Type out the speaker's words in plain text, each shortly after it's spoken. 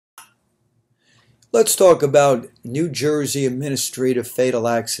Let's talk about New Jersey administrative fatal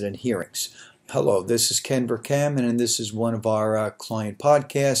accident hearings. Hello, this is Ken Vercammen, and this is one of our client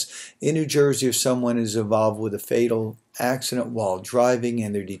podcasts. In New Jersey, if someone is involved with a fatal accident while driving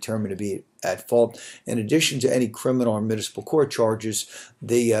and they're determined to be at fault, in addition to any criminal or municipal court charges,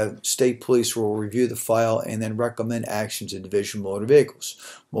 the state police will review the file and then recommend action to Division of Motor Vehicles.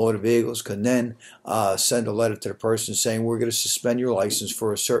 Motor Vehicles can then send a letter to the person saying, we're going to suspend your license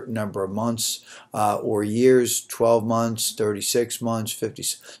for a certain number of months or years, 12 months, 36 months, 50,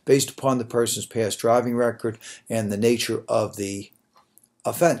 based upon the person's past driving record and the nature of the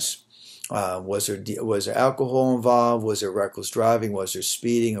offense. Was there alcohol involved? Was there reckless driving? Was there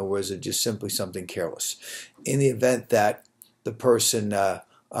speeding? Or was it just simply something careless? In the event that the person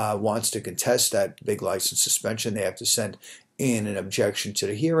wants to contest that big license suspension, they have to send in an objection to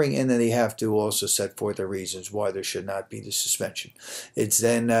the hearing, and then they have to also set forth the reasons why there should not be the suspension. It's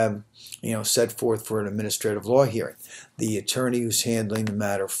then set forth for an administrative law hearing. The attorney who's handling the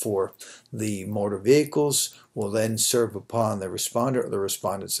matter for the motor vehicles will then serve upon the respondent or the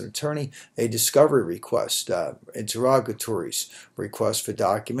respondent's attorney a discovery request, interrogatories, requests for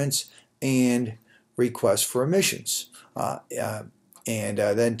documents, and requests for omissions.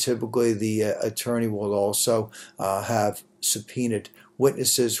 Then typically the attorney will also have subpoenaed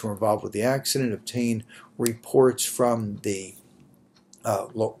witnesses who are involved with the accident, obtain reports from the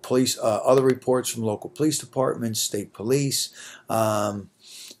police, other reports from local police departments, state police,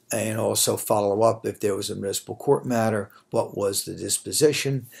 and also follow up if there was a municipal court matter, what was the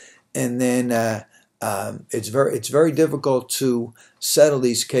disposition. And then it's very difficult to settle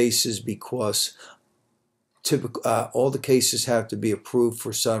these cases because all the cases have to be approved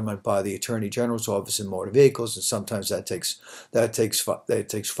for settlement by the Attorney General's office in motor vehicles, and sometimes that takes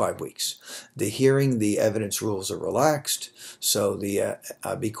 5 weeks. The hearing, the evidence rules are relaxed, so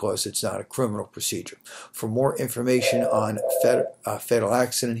because it's not a criminal procedure. For more information on fatal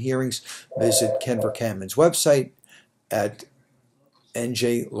accident hearings, visit Ken Vercammen's website at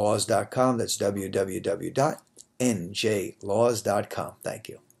njlaws.com. That's www.njlaws.com. Thank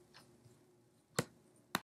you.